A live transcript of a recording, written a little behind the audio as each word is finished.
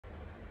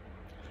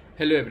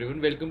Hello everyone,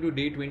 welcome to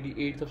day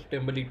 28th of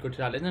September Leetcode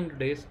challenge, and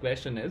today's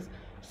question is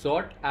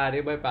sort array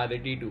by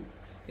parity 2.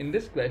 In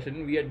this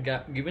question we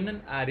are given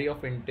an array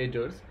of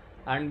integers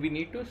and we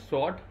need to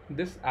sort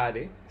this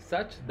array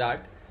such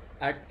that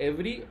at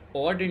every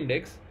odd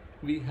index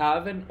we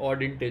have an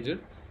odd integer,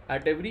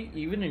 at every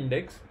even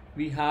index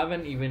we have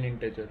an even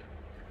integer.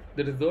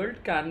 The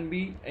result can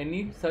be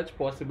any such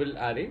possible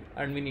array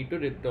and we need to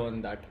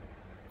return that.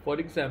 For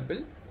example,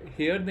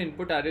 here the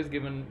input array is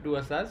given to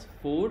us as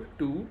 4,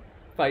 2,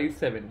 5,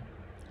 7.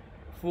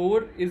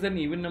 4 is an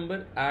even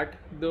number at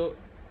the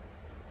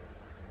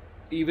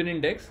even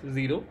index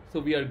 0, so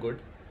we are good.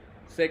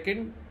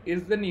 Second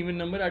is an even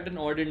number at an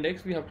odd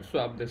index, we have to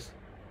swap this.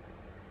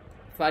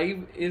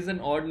 5 is an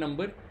odd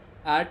number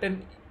at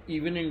an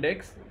even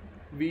index,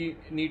 we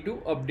need to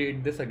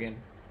update this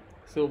again.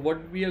 So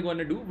what we are going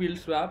to do, we'll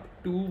swap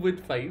 2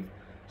 with 5.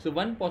 So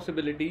one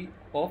possibility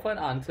of our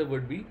answer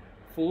would be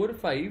 4,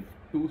 5,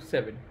 2,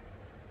 7.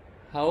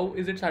 How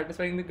is it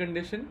satisfying the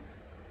condition?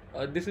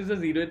 This is the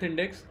 0th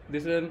index,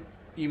 this is an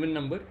even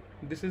number.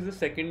 This is the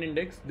second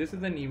index, this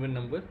is an even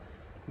number.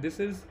 This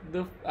is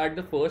at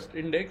the first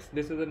index,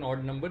 this is an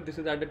odd number. This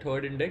is at the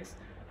third index,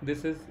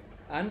 this is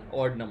an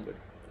odd number.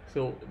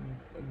 So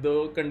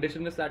the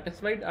condition is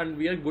satisfied and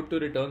we are good to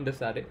return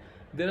this array.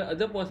 There are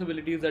other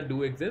possibilities that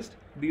do exist.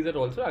 These are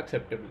also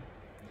acceptable.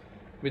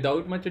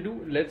 Without much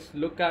ado, let's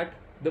look at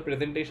the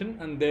presentation,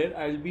 and there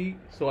I'll be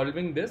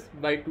solving this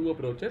by two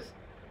approaches.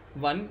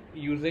 One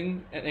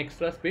using an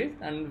extra space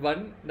and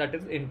one that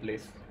is in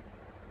place.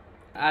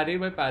 Array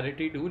by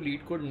parity 2,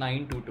 Leetcode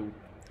 922.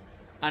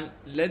 And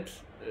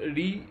let's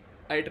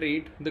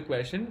reiterate the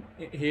question.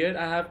 Here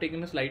I have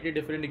taken a slightly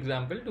different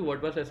example to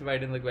what was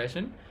specified in the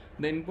question.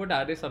 The input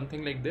array is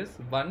something like this: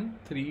 1,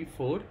 3,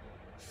 4,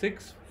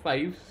 6,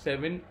 5,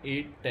 7,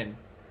 8, 10.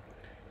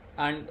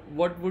 And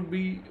what would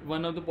be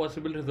one of the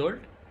possible result?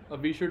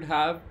 We should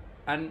have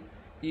an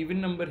even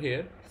number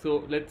here.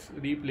 So let's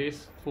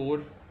replace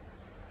 4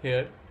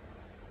 here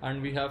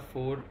and we have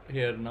 4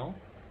 here now,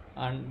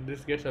 and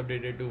this gets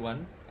updated to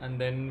 1,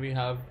 and then we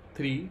have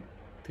 3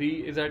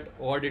 is at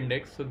odd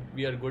index, so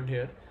we are good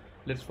here.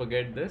 Let's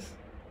forget this.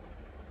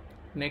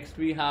 Next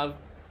we have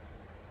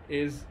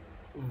is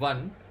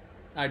 1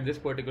 at this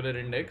particular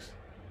index,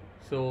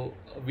 so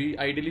we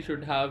ideally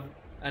should have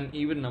an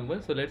even number,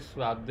 so let's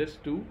swap this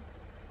to,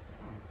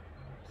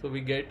 so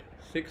we get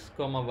 6,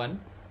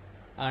 1,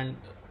 and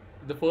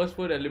the first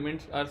 4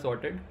 elements are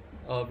sorted.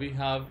 We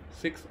have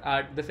 6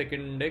 at the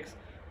second index,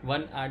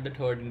 1 at the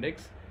third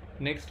index.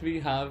 Next we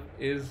have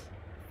is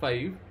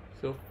 5,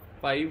 so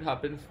 5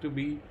 happens to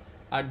be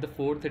at the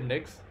fourth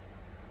index.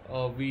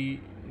 We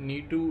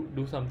need to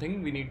do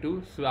something, we need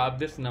to swap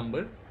this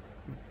number,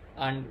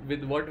 and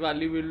with what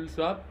value we will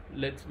swap,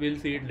 we'll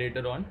see it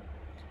later on.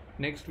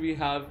 Next we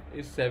have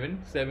is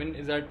 7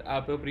 is at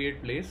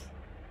appropriate place,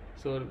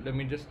 so let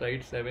me just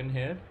write 7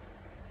 here,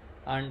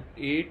 and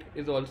 8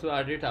 is also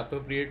at its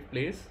appropriate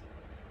place,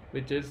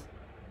 which is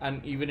an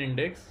even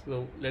index,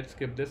 so let's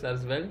skip this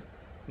as well.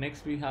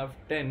 Next we have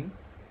 10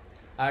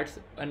 at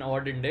an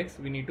odd index,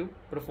 we need to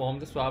perform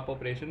the swap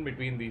operation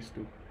between these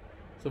two.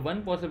 So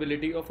one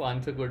possibility of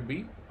answer could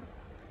be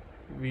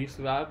we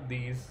swap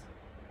these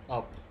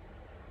up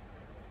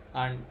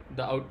and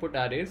the output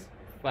arrays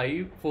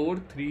 5, 4,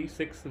 3,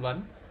 6,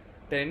 1,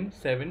 10,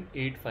 7,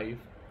 8, 5.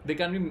 There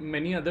can be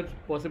many other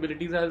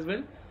possibilities as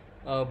well,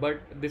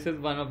 but this is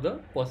one of the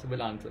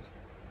possible answers.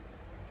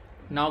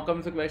 Now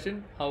comes the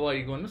question, how are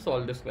you going to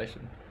solve this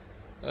question?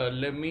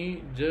 Let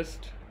me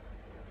just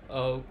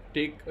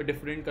take a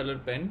different color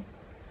pen,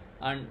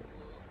 and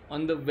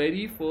on the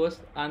very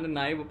first and the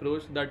naive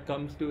approach that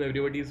comes to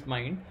everybody's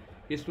mind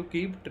is to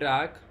keep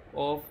track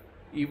of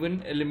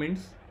even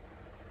elements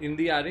in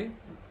the array.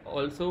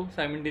 Also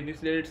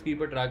simultaneously let's keep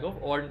a track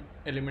of odd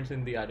elements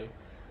in the array.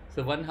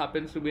 So 1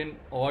 happens to be an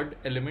odd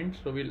element,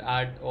 so we'll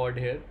add odd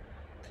here.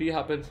 3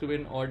 happens to be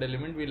an odd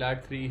element, we'll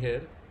add 3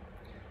 here.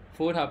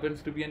 4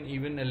 happens to be an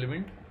even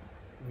element,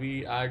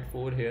 we add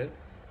 4 here.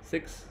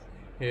 6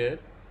 here,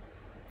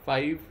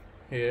 5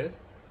 here,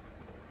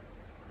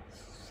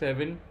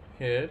 7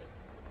 here,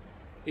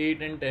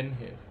 8 and 10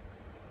 here.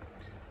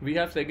 We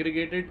have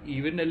segregated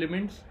even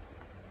elements,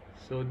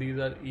 so these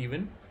are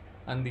even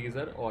and these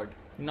are odd.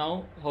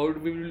 Now how do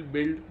we will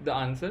build the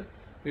answer?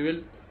 We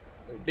will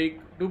take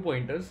 2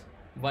 pointers,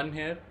 one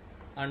here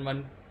and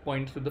one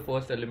points to the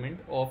first element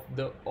of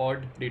the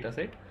odd data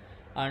set,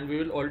 and we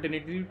will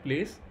alternately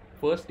place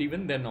first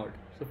even then odd.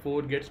 So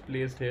 4 gets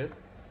placed here,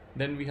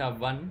 then we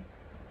have 1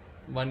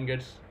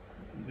 gets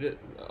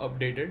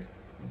updated,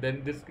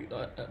 then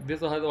this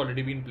has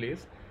already been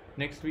placed.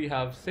 Next we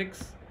have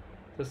 6,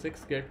 so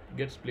 6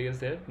 gets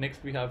placed here.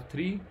 Next we have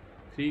 3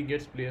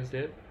 gets placed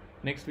here.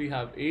 Next we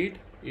have 8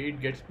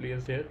 gets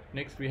placed here.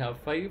 Next we have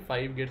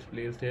 5 gets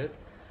placed here.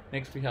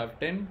 Next we have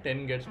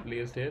 10 gets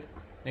placed here.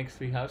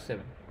 Next we have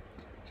 7.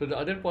 So the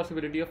other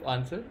possibility of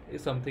answer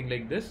is something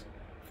like this: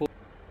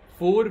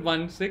 4,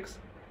 1, 6,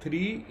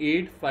 3,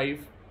 8,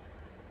 5,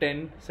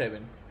 10,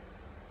 7.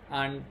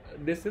 And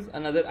this is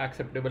another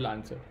acceptable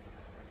answer.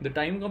 The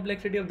time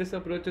complexity of this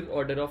approach is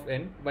order of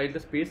n, while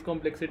the space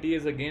complexity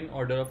is again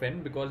order of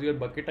n, because you are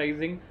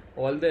bucketizing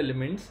all the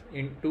elements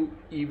into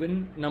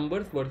even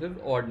numbers versus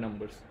odd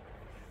numbers.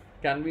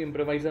 Can we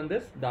improvise on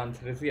this? The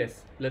answer is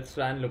yes. Let's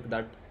try and look at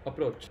that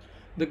approach.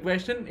 The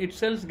question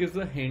itself gives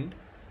a hint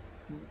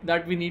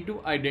that we need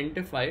to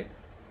identify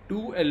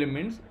two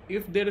elements.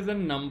 If there is a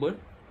number,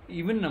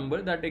 even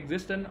number that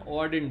exists an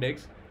odd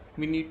index,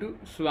 we need to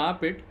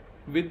swap it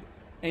with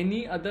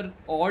any other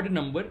odd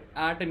number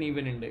at an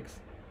even index.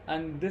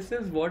 And this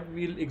is what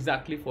we'll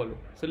exactly follow.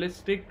 So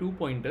let's take 2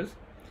 pointers.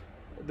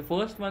 The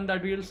first one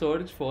that we'll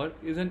search for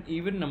is an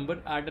even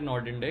number at an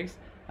odd index,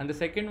 and the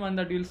second one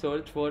that we'll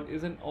search for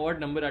is an odd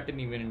number at an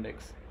even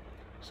index.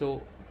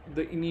 So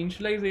the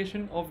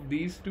initialization of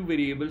these two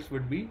variables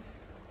would be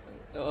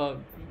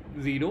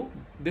 0.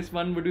 This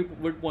one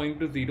would point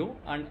to 0,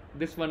 and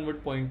this one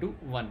would point to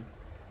 1,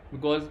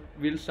 because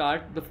we'll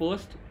start, the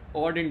first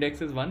odd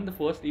index is 1, the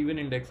first even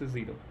index is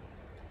 0.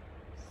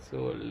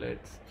 So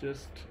let's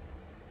just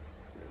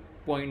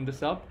point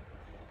this up.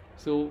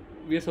 So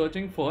we are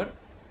searching for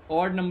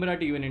odd number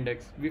at even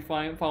index. We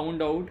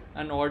found out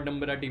an odd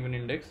number at even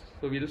index,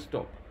 so we'll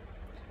stop.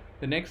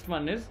 The next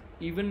one is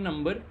even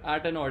number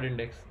at an odd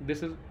index.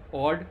 This is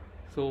odd,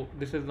 so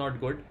this is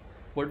not good.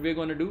 What we're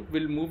going to do,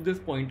 we'll move this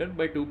pointer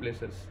by 2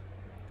 places.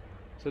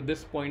 So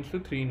this points to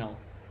 3 now.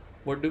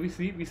 What do we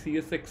see? We see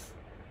a 6.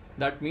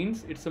 That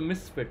means it's a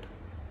misfit.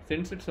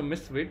 Since it's a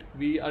misfit,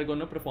 we are going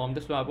to perform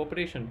the swap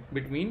operation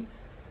between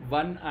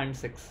 1 and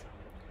 6.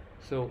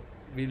 So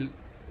we'll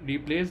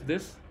replace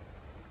this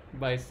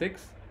by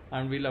 6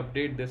 and we'll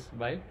update this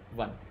by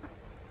 1.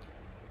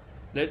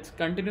 Let's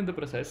continue the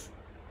process.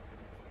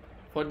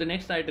 For the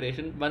next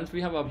iteration, once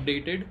we have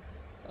updated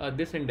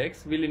this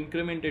index, we'll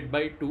increment it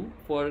by 2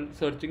 for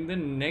searching the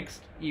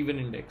next even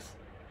index.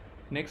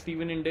 Next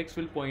even index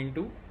will point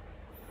to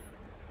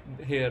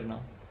here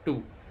now,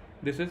 2.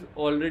 This is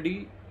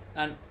already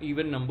an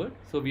even number,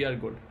 so we are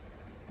good.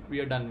 We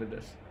are done with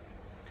this.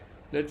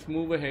 Let's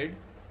move ahead.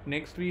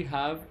 Next we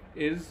have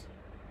is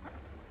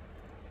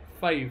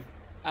 5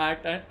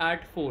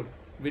 at 4,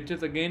 which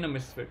is again a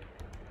misfit.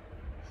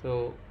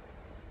 So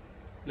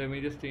let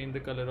me just change the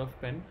color of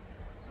pen.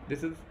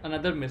 This is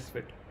another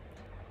misfit.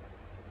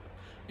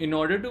 In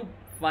order to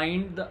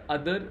find the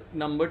other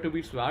number to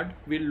be swapped,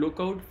 we'll look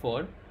out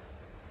for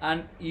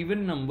an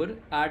even number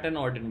at an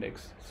odd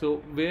index. So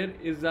where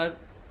is our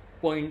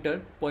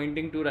pointer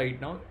pointing to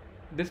right now?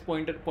 This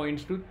pointer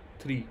points to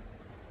 3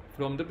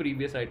 from the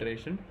previous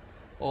iteration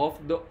of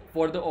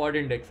for the odd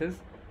indexes.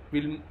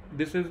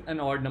 This is an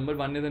odd number,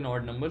 1 is an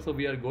odd number, so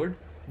we are good.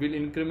 We'll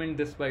increment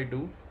this by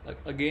 2.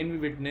 Again we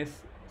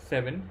witness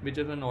 7, which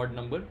is an odd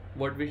number.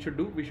 What we should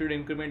do, we should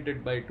increment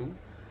it by 2.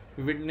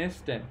 We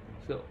witness 10.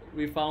 So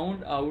we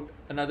found out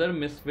another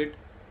misfit,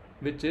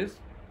 which is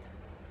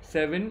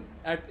 7.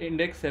 At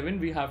index 7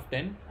 we have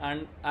 10,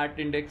 and at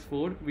index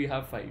 4 we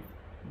have 5.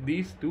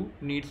 These two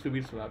needs to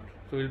be swapped.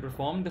 So we'll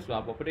perform the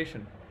swap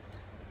operation.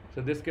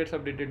 So this gets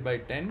updated by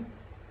 10,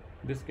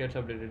 this gets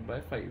updated by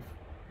 5.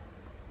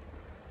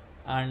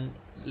 And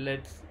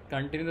let's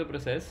continue the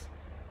process.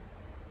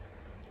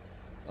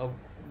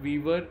 We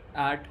were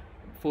at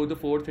for the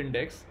 4th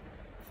index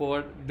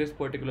for this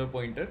particular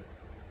pointer,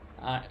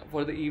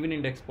 for the even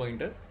index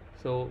pointer.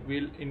 So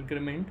we'll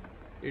increment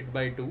it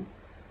by 2.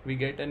 We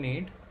get an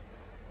 8,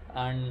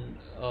 and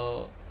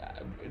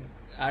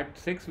at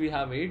 6 we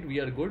have 8. We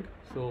are good.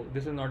 So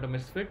this is not a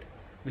misfit.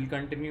 We'll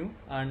continue,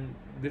 and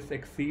this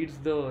exceeds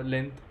the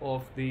length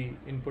of the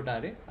input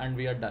array, and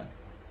we are done.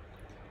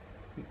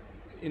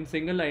 In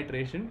single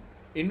iteration,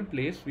 in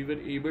place, we were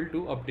able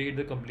to update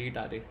the complete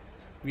array.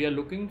 We are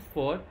looking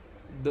for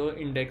the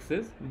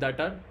indexes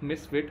that are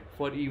misfit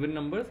for even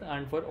numbers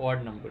and for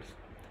odd numbers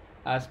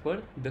as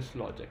per this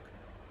logic.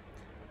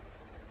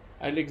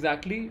 I'll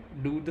exactly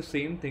do the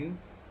same thing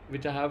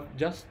which I have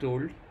just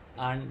told,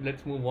 and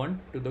let's move on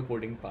to the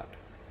coding part.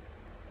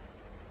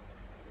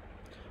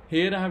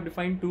 Here I have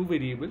defined 2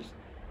 variables,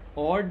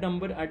 odd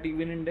number at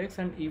even index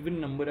and even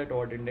number at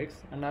odd index,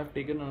 and I have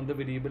taken another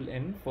variable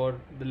n for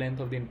the length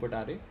of the input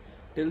array.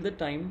 Till the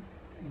time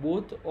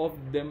both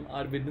of them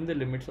are within the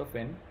limits of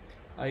n,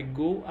 I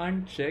go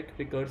and check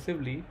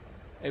recursively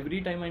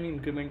every time I'm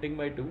incrementing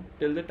by 2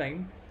 till the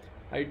time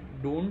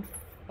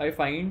I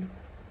find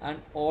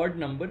an odd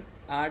number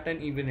at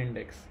an even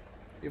index.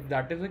 If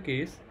that is the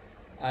case,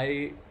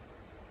 I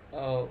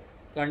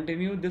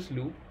continue this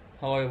loop.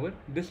 However,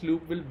 this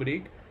loop will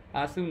break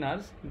as soon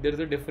as there is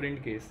a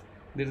different case.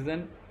 There is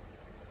an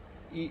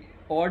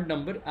odd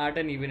number at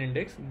an even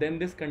index, then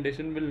this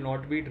condition will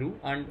not be true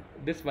and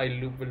this while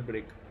loop will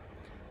break.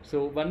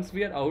 So once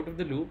we are out of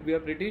the loop, we are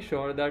pretty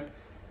sure that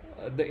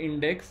the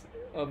index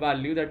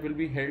value that will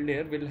be held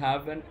here will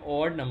have an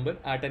odd number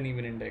at an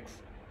even index.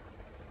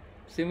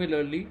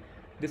 Similarly,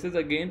 this is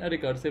again a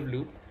recursive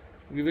loop.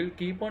 We will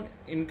keep on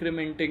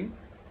incrementing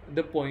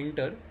the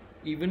pointer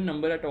even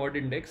number at odd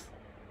index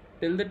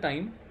till the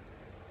time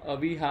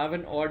we have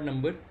an odd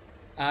number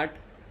at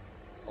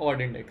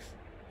odd index.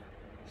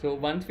 So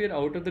once we are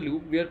out of the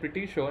loop, we are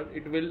pretty sure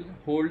it will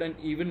hold an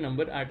even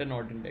number at an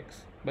odd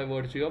index by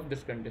virtue of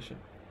this condition.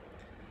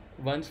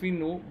 Once we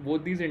know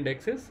both these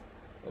indexes,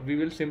 we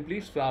will simply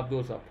swap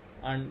those up,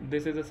 and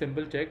this is a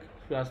simple check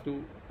so as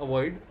to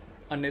avoid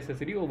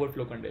unnecessary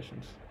overflow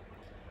conditions.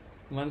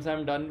 Once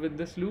I'm done with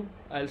this loop,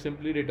 I'll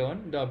simply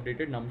return the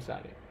updated nums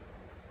array.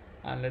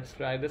 And let's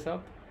try this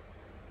up.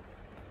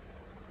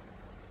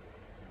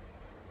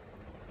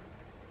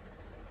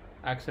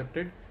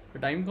 Accepted. The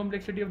time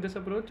complexity of this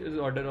approach is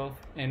order of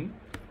n,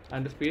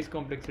 and the space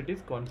complexity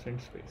is constant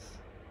space.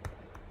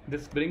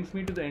 This brings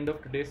me to the end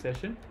of today's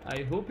session.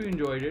 I hope you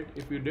enjoyed it.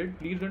 If you did,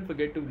 please don't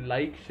forget to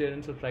like, share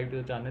and subscribe to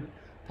the channel.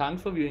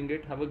 Thanks for viewing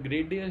it. Have a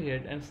great day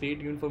ahead and stay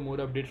tuned for more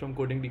updates from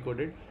Coding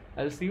Decoded.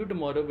 I'll see you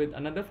tomorrow with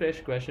another fresh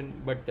question,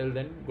 but till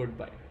then,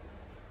 goodbye.